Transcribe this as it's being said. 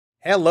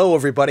Hello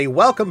everybody,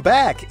 welcome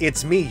back!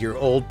 It's me, your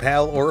old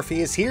pal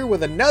Orpheus, here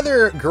with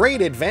another great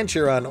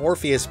adventure on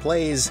Orpheus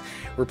Plays.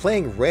 We're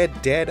playing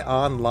Red Dead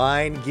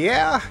Online.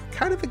 Yeah,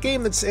 kind of a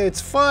game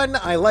it's fun.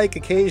 I like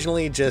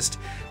occasionally just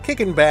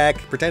kicking back,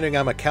 pretending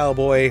I'm a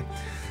cowboy,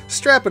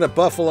 strapping a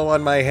buffalo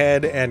on my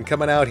head, and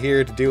coming out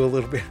here to do a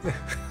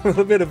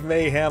little bit of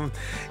mayhem.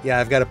 Yeah,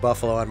 I've got a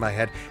buffalo on my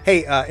head.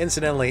 Hey,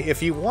 incidentally,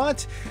 if you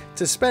want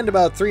to spend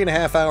about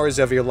 3.5 hours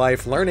of your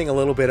life learning a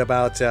little bit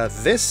about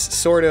this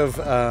sort of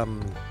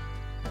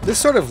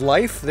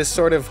life, this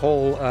sort of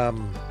whole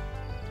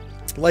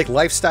like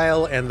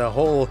lifestyle and the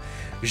whole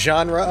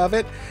genre of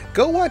it,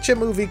 go watch a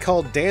movie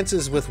called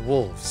Dances with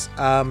Wolves.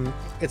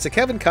 It's a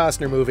Kevin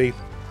Costner movie,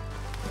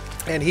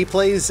 and he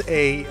plays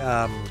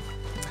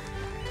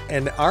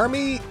an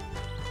army,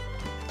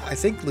 I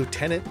think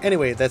lieutenant.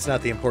 Anyway, that's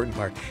not the important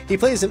part. He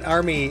plays an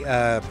army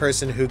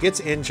person who gets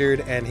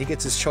injured, and he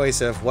gets his choice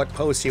of what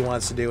post he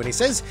wants to do. And he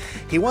says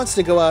he wants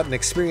to go out and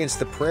experience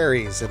the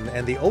prairies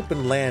and the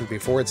open land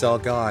before it's all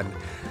gone.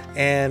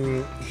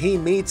 And he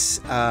meets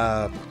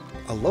a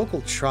local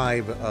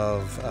tribe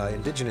of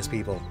indigenous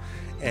people,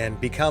 and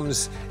he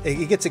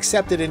gets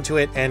accepted into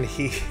it. And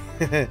he's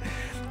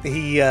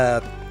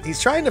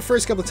trying the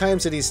first couple of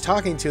times that he's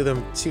talking to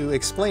them to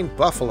explain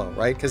buffalo,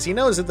 right? Because he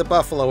knows that the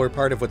buffalo are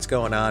part of what's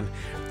going on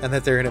and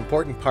that they're an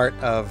important part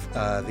of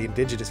the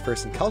indigenous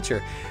person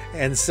culture.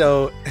 And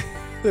so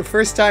the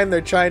first time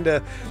they're trying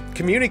to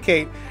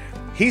communicate,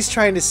 he's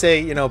trying to say,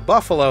 you know,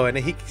 buffalo, and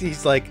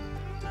he's like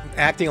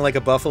acting like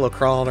a buffalo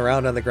crawling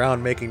around on the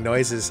ground making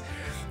noises.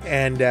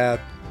 And they're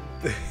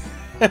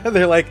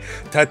like,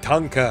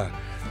 Tatanka.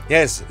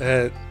 Yes,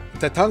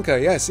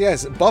 Tatanka,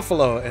 yes,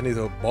 buffalo. And he's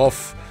like,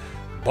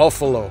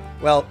 buffalo.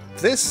 Well,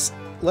 this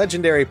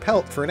legendary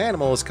pelt for an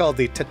animal is called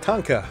the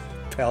Tatanka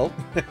pelt.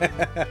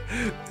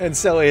 And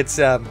so it's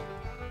the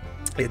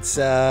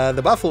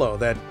buffalo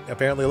that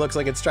apparently looks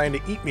like it's trying to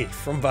eat me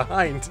from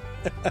behind.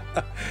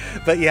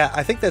 But yeah,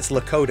 I think that's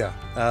Lakota,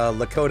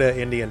 Lakota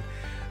Indian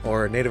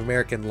or Native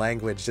American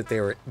language that they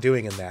were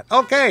doing in that.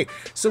 Okay,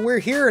 so we're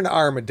here in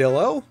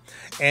Armadillo,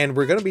 and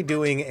we're going to be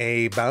doing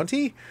a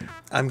bounty.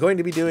 I'm going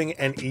to be doing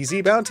an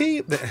easy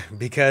bounty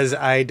because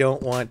I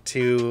don't want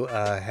to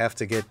have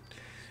to get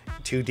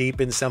too deep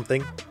in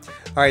something.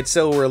 All right,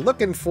 so we're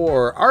looking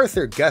for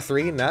Arthur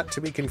Guthrie, not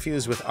to be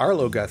confused with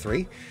Arlo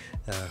Guthrie,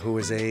 who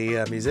was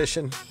a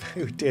musician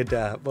who did,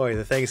 boy,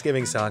 the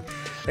Thanksgiving song.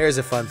 There's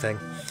a fun thing.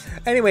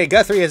 Anyway,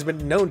 Guthrie has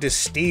been known to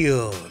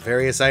steal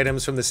various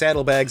items from the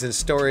saddlebags and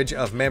storage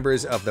of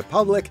members of the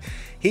public.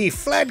 He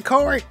fled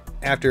court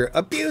after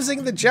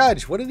abusing the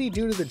judge. What did he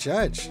do to the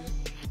judge?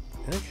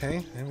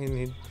 Okay, I mean,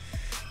 he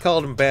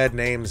called him bad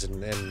names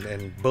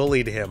and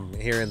bullied him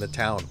here in the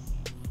town.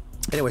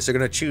 Anyway, so we're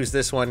going to choose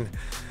this one,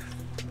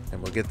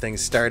 and we'll get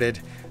things started.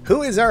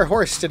 Who is our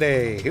horse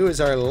today? Who is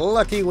our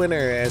lucky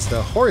winner as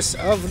the horse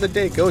of the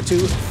day? Go to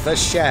the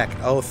shack.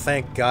 Oh,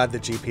 thank God the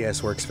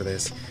GPS works for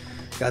this.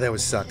 God, that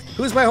would suck.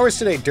 Who's my horse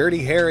today?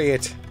 Dirty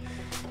Harriet.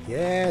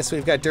 Yes,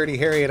 we've got Dirty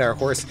Harriet, our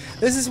horse.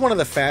 This is one of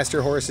the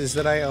faster horses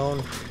that I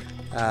own.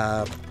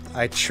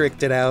 I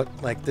tricked it out.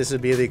 Like, this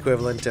would be the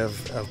equivalent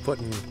of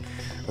putting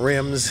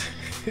rims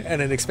and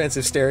an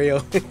expensive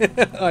stereo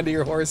onto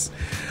your horse.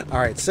 All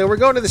right, so we're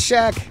going to the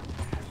shack.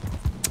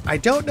 I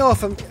don't know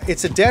if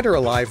it's a dead or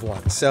alive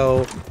one,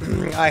 so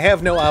I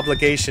have no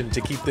obligation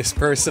to keep this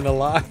person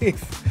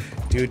alive.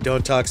 Dude,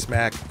 don't talk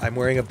smack. I'm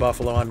wearing a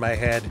buffalo on my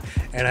head,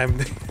 and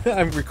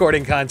I'm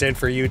recording content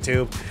for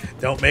YouTube.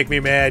 Don't make me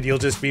mad. You'll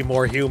just be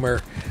more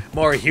humor.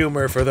 More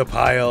humor for the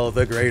pile,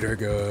 the greater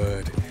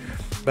good.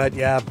 But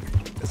yeah,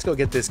 let's go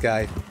get this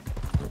guy.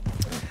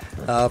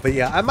 But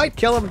yeah, I might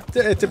kill him.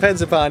 It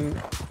depends upon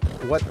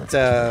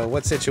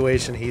what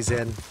situation he's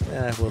in.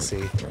 We'll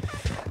see.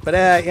 But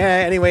yeah,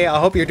 anyway, I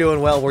hope you're doing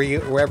well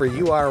wherever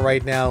you are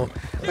right now,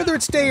 whether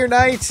it's day or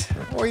night,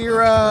 or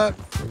you're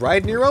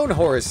riding your own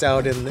horse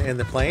out in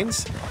the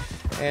plains,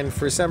 and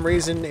for some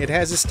reason it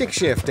has a stick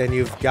shift and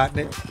you've gotten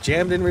it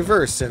jammed in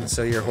reverse, and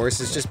so your horse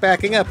is just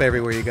backing up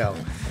everywhere you go.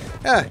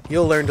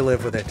 You'll learn to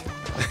live with it.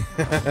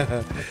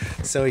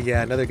 So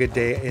yeah, another good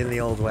day in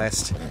the Old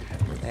West.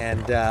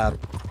 And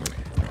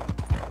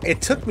it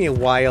took me a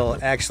while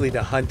actually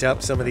to hunt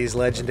up some of these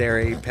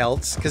legendary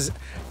pelts, because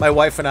my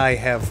wife and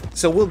I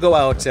we'll go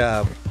out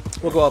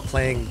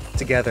playing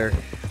together,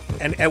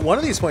 and at one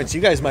of these points you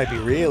guys might be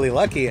really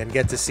lucky and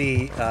get to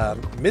see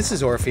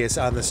Mrs. Orpheus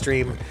on the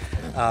stream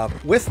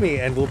with me,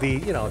 and we'll be,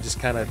 you know,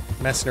 just kind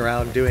of messing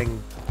around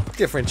doing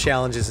different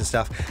challenges and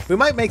stuff. We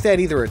might make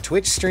that either a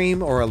Twitch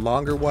stream or a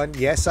longer one.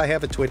 Yes, I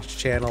have a Twitch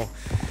channel.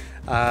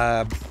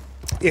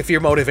 If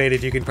you're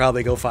motivated, you can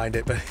probably go find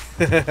it, but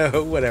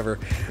whatever.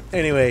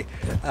 Anyway,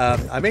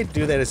 I may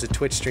do that as a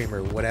Twitch stream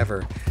or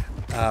whatever.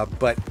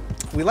 But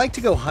we like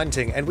to go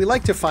hunting, and we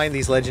like to find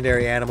these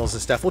legendary animals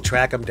and stuff. We'll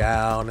track them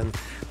down, and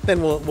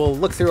then we'll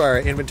look through our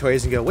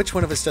inventories and go, which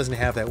one of us doesn't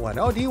have that one?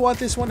 Oh, do you want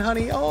this one,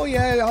 honey? Oh,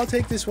 yeah, I'll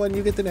take this one.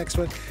 You get the next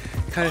one,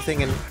 kind of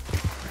thing. And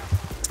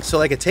so,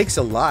 like, it takes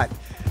a lot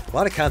a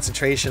lot of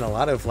concentration, a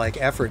lot of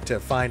like effort to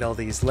find all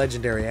these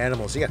legendary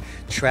animals. You gotta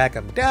track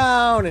them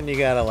down, and you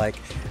gotta like,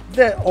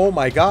 oh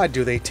my god,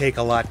 do they take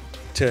a lot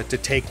to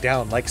take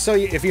down. Like, so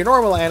if your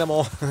normal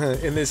animal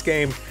in this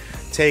game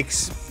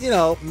takes, you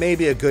know,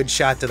 maybe a good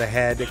shot to the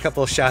head, a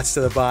couple of shots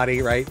to the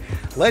body, right?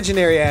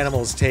 Legendary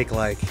animals take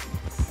like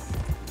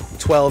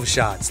 12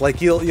 shots.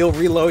 Like you'll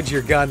reload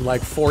your gun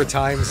like 4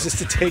 times just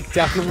to take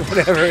down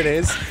whatever it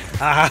is.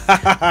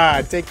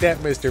 Take that,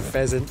 Mr.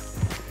 Pheasant.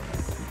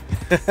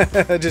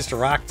 Just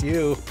rocked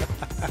you.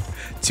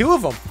 2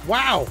 of them.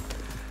 Wow.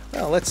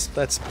 Well, let's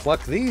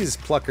pluck these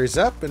pluckers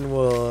up and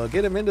we'll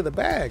get them into the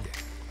bag.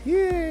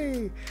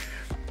 Yay!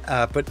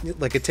 But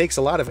like it takes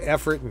a lot of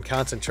effort and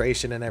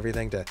concentration and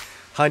everything to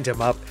hunt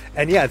them up.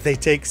 And yeah, they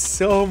take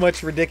so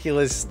much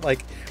ridiculous,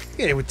 like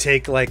it would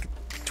take like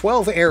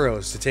 12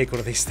 arrows to take one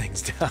of these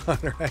things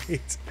down,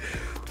 right?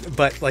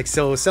 But like,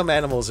 so some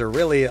animals are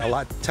really a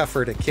lot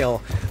tougher to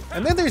kill.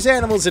 And then there's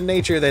animals in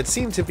nature that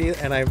seem to be,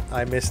 and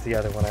I missed the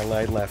other one,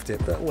 I left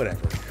it, but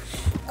whatever.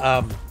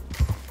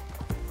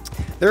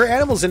 There are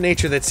animals in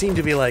nature that seem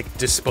to be like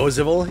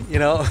disposable, you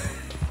know?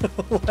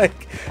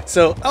 Like,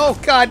 so, oh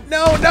god,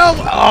 no!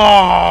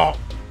 Oh!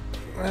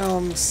 Well,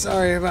 I'm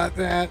sorry about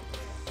that.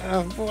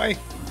 Oh boy.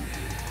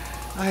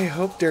 I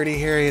hope Dirty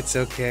Harriet's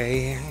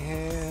okay.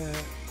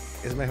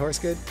 Is my horse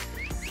good?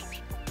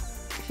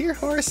 Here,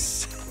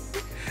 horse.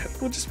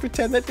 We'll just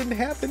pretend that didn't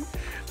happen.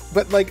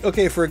 But like,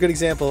 okay, for a good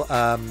example,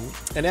 an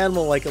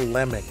animal like a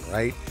lemming,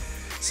 right?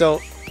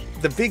 So,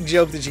 the big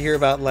joke that you hear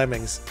about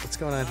lemmings, what's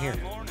going on here?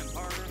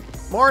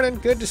 Morning,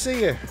 good to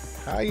see you.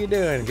 How you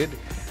doing? Good.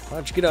 Why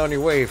don't you get on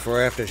your way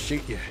before I have to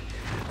shoot you?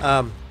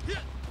 But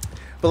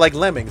like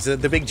lemmings, the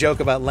big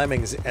joke about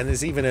lemmings, and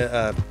there's even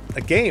a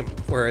game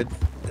where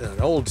an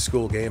old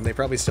school game, they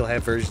probably still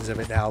have versions of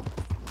it now,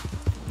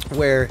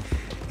 where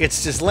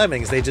it's just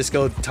lemmings. They just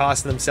go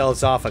toss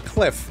themselves off a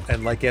cliff,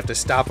 and like you have to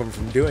stop them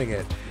from doing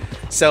it.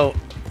 So,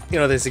 you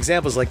know, there's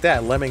examples like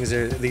that. Lemmings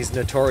are these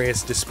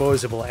notorious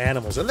disposable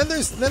animals, and then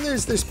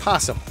there's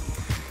possum,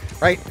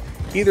 right?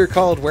 Either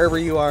called wherever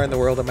you are in the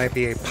world, it might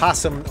be a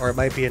possum or it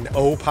might be an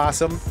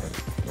opossum.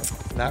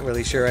 Not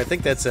really sure. I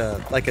think that's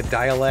like a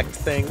dialect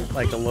thing,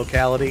 like a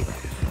locality.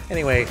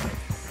 Anyway,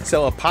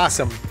 so a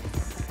possum,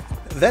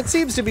 that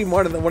seems to be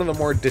one of the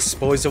more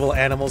disposable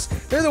animals.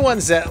 They're the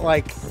ones that,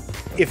 like,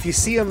 if you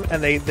see them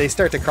and they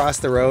start to cross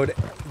the road,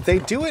 they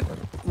do it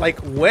like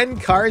when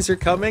cars are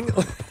coming.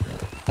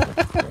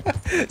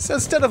 So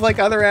instead of like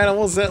other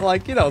animals that,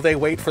 like, you know, they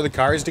wait for the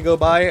cars to go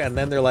by and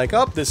then they're like,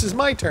 oh, this is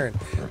my turn.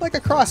 Like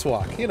a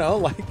crosswalk, you know,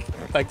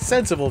 like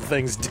sensible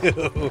things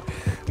do.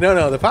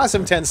 No, the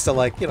possum tends to,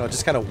 like, you know,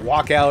 just kind of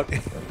walk out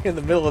in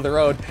the middle of the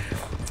road.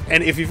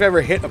 And if you've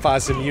ever hit a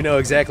possum, you know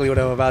exactly what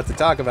I'm about to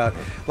talk about.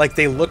 Like,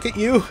 they look at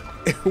you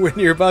when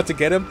you're about to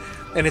get them,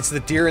 and it's the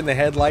deer in the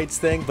headlights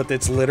thing, but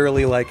it's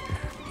literally like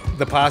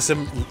the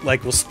possum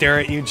like will stare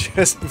at you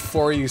just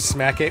before you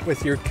smack it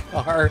with your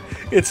car.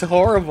 It's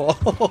horrible.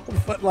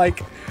 But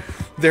like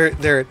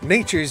they're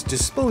nature's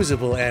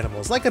disposable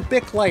animals, like a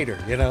Bic lighter,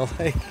 you know,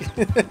 like.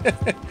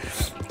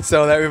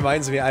 So that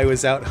reminds me, I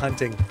was out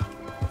hunting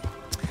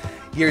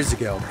years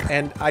ago,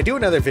 and I do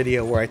another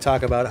video where I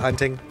talk about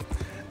hunting,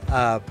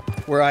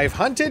 where I've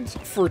hunted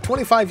for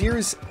 25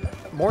 years,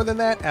 more than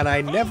that, and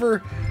I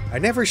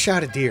never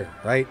shot a deer,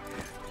 right?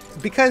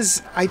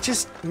 Because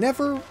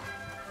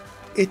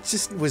it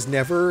just was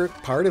never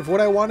part of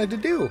what I wanted to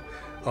do.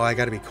 Oh, I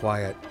gotta be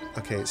quiet.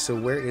 Okay, so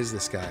where is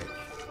this guy?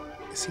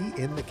 Is he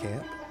in the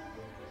camp?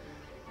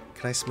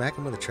 Can I smack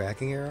him with a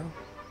tracking arrow?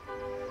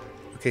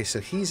 Okay,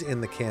 so he's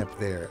in the camp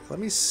there. Let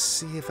me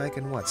see if I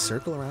can, what,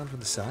 circle around from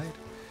the side?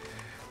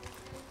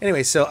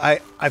 Anyway, so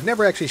I've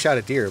never actually shot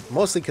a deer,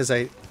 mostly because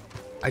I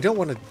don't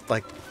want to,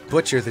 like,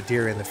 butcher the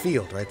deer in the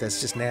field, right? That's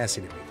just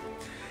nasty to me.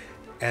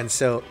 And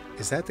so,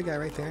 is that the guy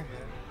right there?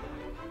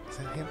 Is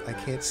that him? I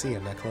can't see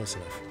him, not close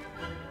enough.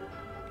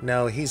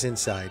 No, he's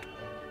inside.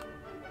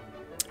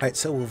 Alright,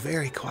 so we'll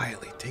very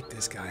quietly take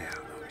this guy out.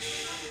 Oh,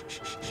 shh,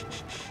 shh, shh, shh,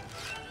 shh.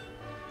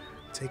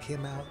 Take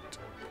him out.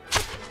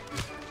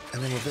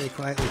 And then we'll very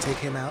quietly take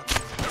him out.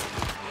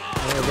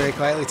 And then we'll very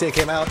quietly take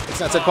him out. It's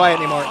not so quiet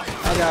anymore.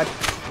 Oh god.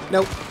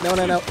 Nope.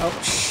 No.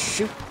 Oh,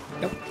 shoot.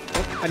 Nope.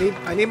 I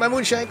need my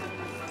moonshine.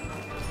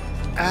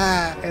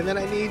 Ah, and then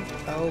I need...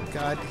 Oh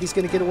god, he's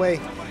gonna get away.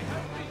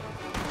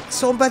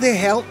 Somebody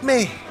help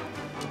me.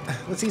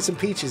 Let's eat some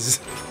peaches.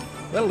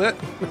 That'll do it.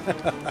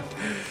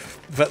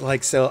 But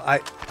like, so I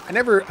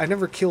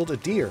never killed a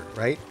deer,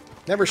 right?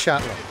 Never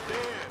shot one.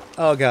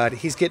 Oh god,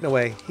 he's getting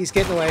away. He's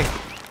getting away.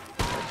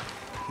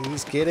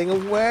 He's getting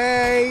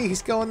away.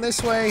 He's going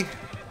this way.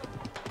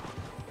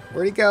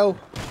 Where'd he go?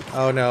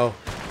 Oh no.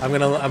 I'm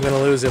gonna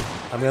lose him.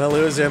 I'm gonna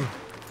lose him.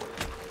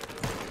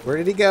 Where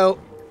did he go?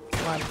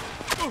 Come on.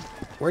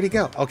 Where'd he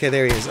go? Okay,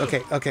 there he is.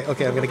 Okay. I'm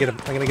gonna get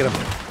him.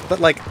 But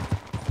like,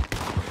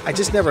 I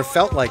just never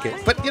felt like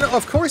it. But you know,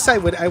 of course I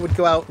would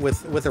go out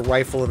with a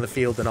rifle in the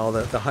field and all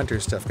the hunter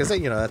stuff, because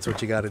you know that's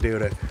what you got to do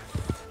to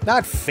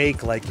not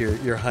fake like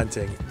you're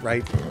hunting,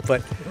 right?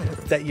 But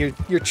that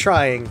you're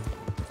trying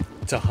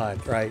to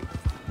hunt, right?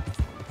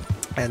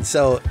 And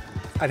so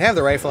I'd have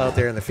the rifle out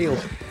there in the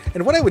field.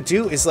 And what I would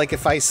do is, like,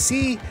 if I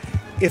see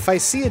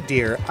a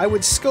deer, I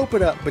would scope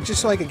it up, but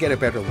just so I could get a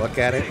better look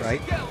at it,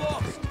 right?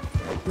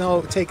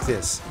 No, take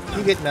this.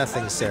 You get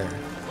nothing, sir.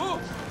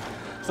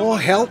 Oh,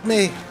 help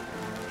me.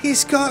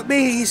 He's got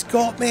me. He's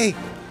got me.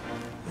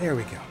 There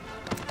we go.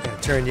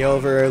 Gonna turn you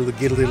over,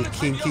 get a little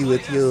kinky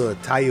with you,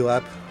 tie you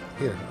up.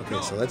 Here,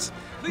 okay, so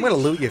I'm gonna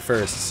loot you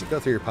first. So go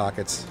through your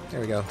pockets.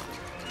 There we go.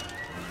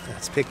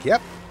 Let's pick you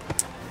up.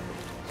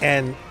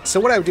 And so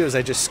what I would do is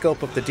I just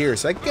scope up the deer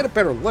so I can get a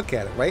better look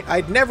at it, right?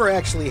 I'd never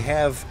actually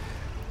have,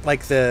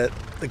 like, the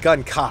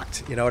gun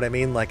cocked, you know what I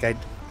mean? Like,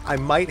 I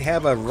might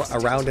have a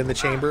round in the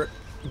chamber,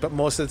 but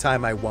most of the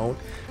time I won't,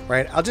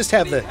 right? I'll just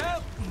have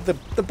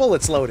the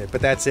bullets loaded,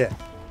 but that's it.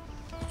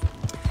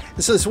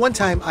 And so this one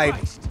time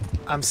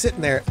I'm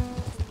sitting there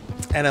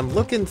and I'm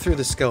looking through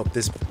the scope,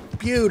 this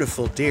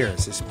beautiful deer,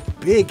 this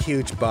big,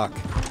 huge buck,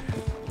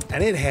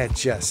 and it had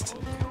just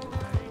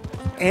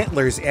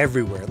antlers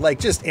everywhere, like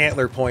just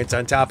antler points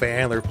on top of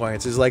antler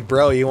points. It's like,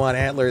 bro, you want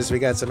antlers? We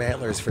got some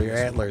antlers for your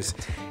antlers.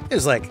 It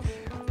was like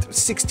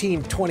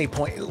 16, 20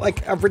 point,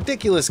 like a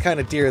ridiculous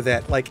kind of deer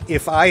that, like,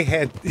 if I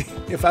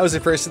was a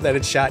person that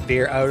had shot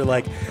deer, I would have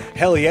like,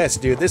 hell yes,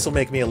 dude, this will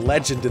make me a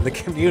legend in the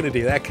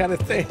community, that kind of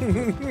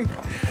thing.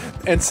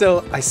 And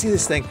so I see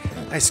this thing,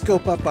 I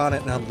scope up on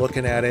it and I'm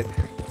looking at it,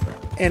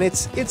 and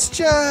it's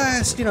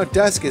just, you know,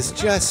 dusk is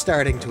just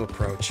starting to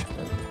approach.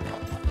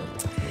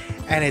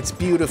 And it's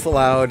beautiful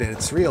out, and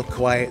it's real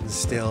quiet and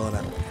still,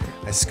 and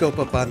I scope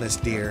up on this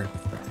deer,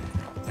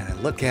 and I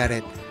look at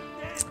it,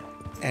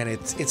 and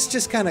it's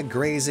just kind of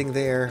grazing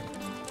there.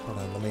 Hold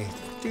on, let me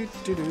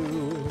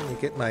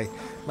get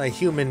my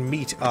human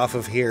meat off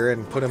of here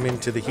and put him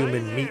into the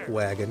human meat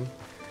wagon.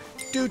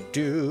 Here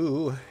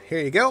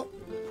you go.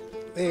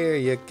 There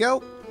you go.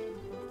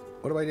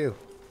 What do I do?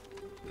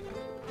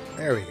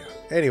 There we go.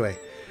 Anyway,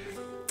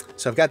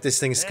 so I've got this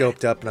thing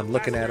scoped up, and I'm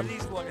looking at him.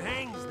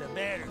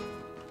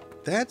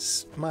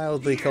 That's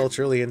mildly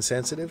culturally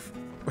insensitive.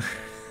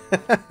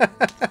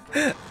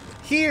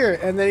 Here,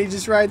 and then he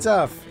just rides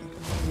off.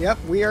 Yep,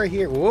 we are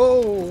here.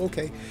 Whoa,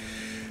 okay.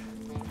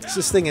 So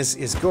this thing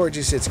is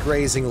gorgeous. It's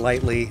grazing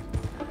lightly.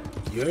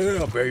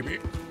 Yeah, baby.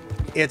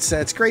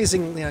 It's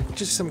grazing, you know,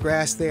 just some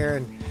grass there,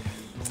 and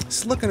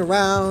it's looking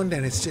around,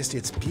 and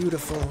it's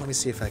beautiful. Let me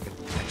see if I can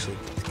actually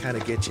kind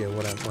of get you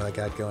what I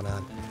got going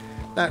on.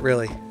 Not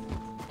really.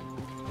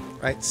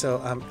 Right, so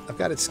I've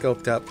got it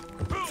scoped up.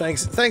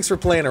 Thanks for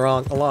playing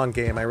along,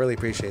 game. I really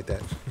appreciate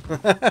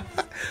that.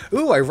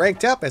 Ooh, I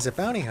ranked up as a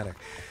bounty hunter.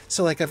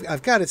 So, like,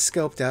 I've got it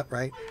scoped up,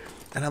 right?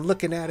 And I'm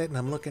looking at it, and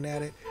I'm looking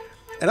at it.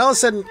 And all of a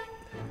sudden,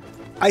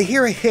 I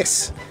hear a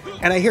hiss,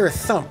 and I hear a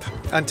thump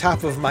on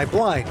top of my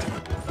blind.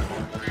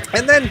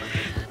 And then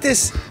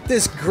this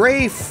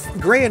gray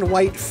and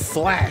white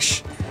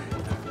flash,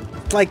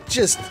 like,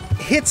 just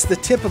hits the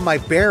tip of my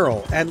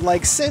barrel and,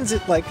 like, sends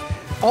it, like,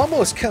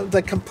 almost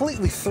like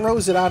completely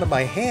throws it out of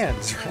my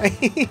hands,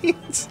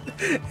 right?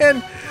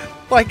 And,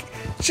 like,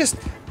 just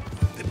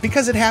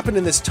because it happened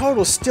in this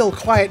total still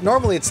quiet,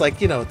 normally it's like,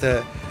 you know,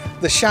 the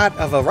shot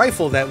of a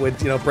rifle that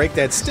would, you know, break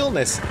that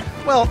stillness.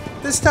 Well,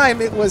 this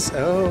time it was,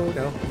 oh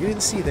no, you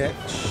didn't see that.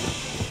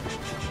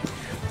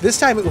 This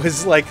time it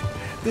was like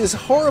this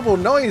horrible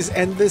noise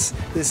and this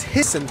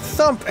hiss and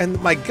thump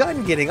and my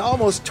gun getting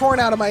almost torn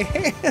out of my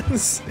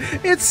hands.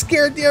 It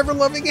scared the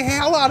ever-loving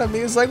hell out of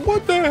me. It was like,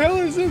 what the hell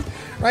is this?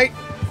 Right?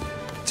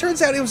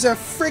 Turns out it was a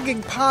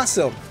frigging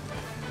possum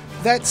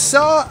that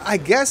saw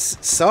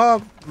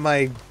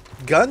my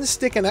gun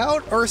sticking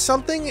out or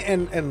something,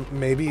 and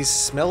maybe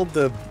smelled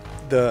the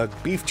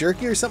beef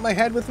jerky or something I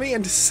had with me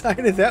and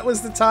decided that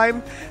was the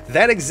time,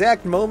 that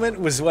exact moment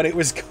was when it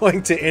was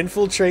going to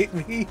infiltrate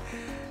me.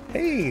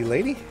 Hey,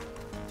 lady.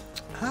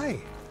 Hi.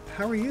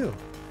 How are you?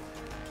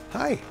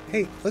 Hi.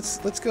 Hey,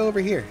 let's go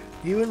over here.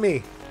 You and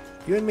me.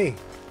 You and me.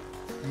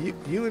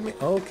 You and me.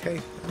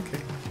 Okay.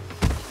 Okay.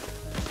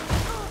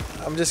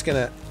 I'm just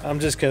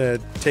gonna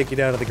take you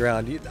down to the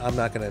ground.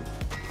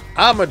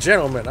 I'm a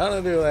gentleman. I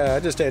don't do that. I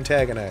just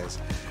antagonize.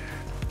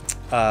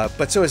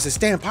 But so is this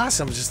damn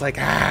possum just like,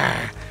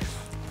 ah.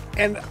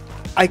 And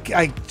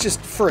I just,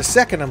 for a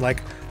second, I'm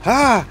like,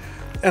 ah.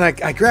 And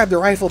I grab the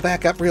rifle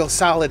back up real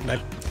solid, and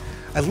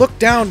I look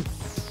down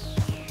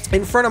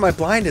in front of my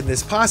blind, and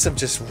this possum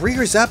just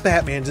rears up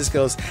at me and just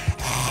goes,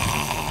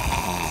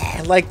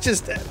 ah, like,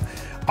 just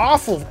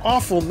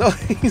awful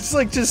noise,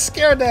 like, just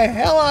scared the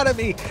hell out of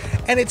me.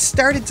 And it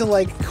started to,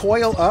 like,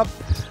 coil up,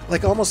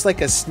 like almost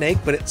like a snake,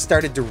 but it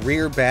started to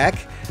rear back,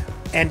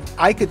 and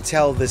I could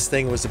tell this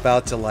thing was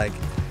about to, like,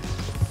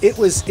 it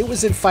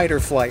was in fight or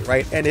flight,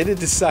 right? And it had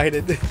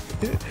decided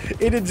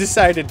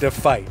to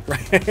fight,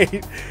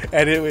 right?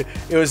 And it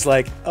was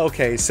like,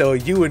 okay, so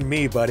you and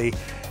me, buddy,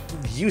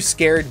 you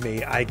scared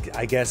me. I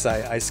guess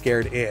I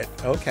scared it.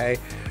 Okay.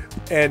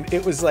 And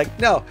it was like,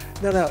 no,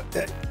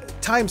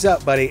 time's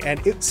up, buddy.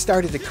 And it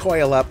started to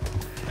coil up,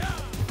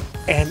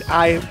 and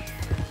I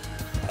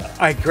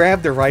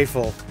grabbed the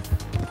rifle,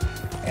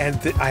 and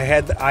I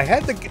had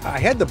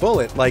the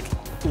bullet, like,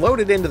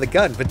 loaded into the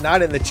gun, but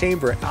not in the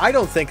chamber. I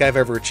don't think I've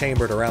ever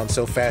chambered around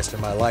so fast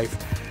in my life.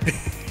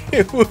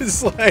 It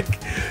was like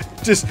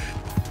just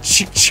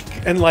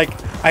and like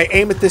I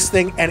aim at this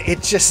thing and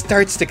it just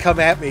starts to come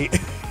at me.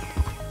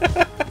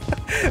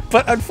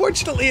 But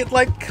unfortunately it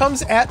like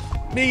comes at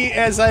me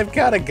as I've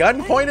got a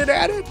gun pointed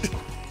at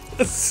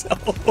it. So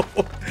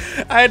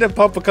I had to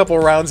pump a couple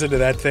rounds into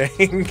that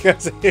thing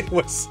because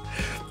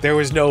there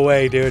was no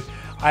way, dude.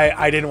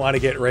 I didn't want to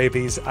get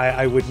rabies.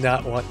 I would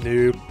not want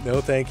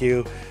no thank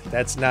you.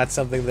 That's not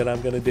something that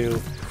I'm gonna do.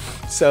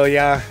 So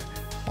yeah,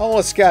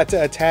 almost got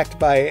attacked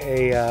by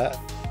a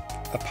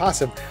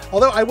possum.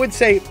 Although I would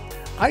say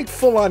I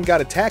full on got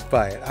attacked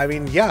by it. I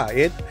mean, yeah,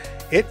 it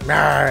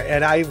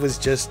and I was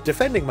just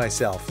defending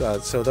myself.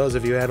 So those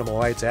of you animal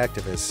rights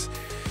activists,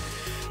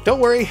 don't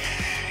worry.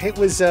 It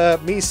was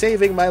me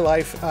saving my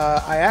life.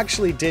 I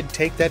actually did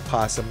take that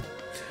possum,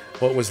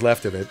 what was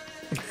left of it.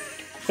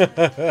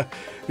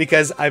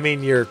 Because, I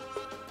mean,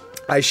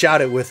 I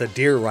shot it with a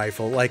deer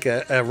rifle, like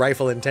a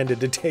rifle intended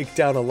to take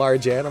down a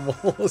large animal.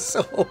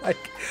 So, like,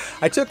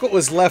 I took what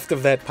was left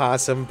of that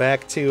possum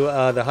back to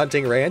the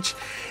hunting ranch,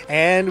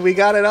 and we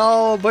got it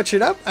all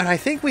butchered up, and I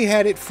think we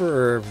had it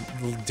for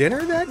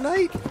dinner that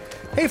night.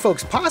 Hey,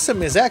 folks,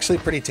 possum is actually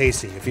pretty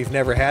tasty. If you've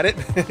never had it,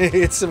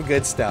 it's some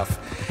good stuff.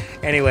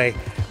 Anyway,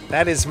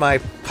 that is my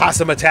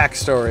possum attack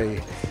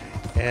story.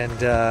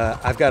 And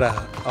I've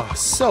got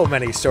so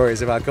many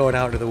stories about going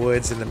out into the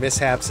woods and the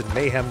mishaps and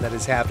mayhem that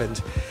has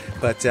happened.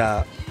 But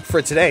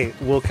for today,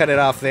 we'll cut it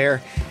off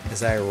there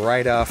as I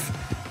ride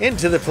off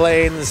into the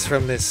plains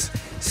from this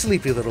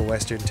sleepy little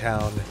western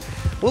town.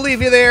 We'll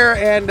leave you there,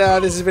 and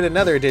this has been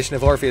another edition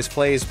of Orpheus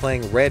Plays,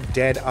 playing Red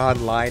Dead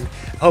Online.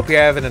 I hope you're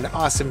having an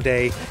awesome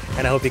day,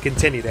 and I hope you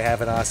continue to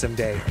have an awesome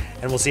day.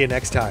 And we'll see you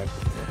next time.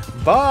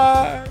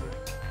 Bye!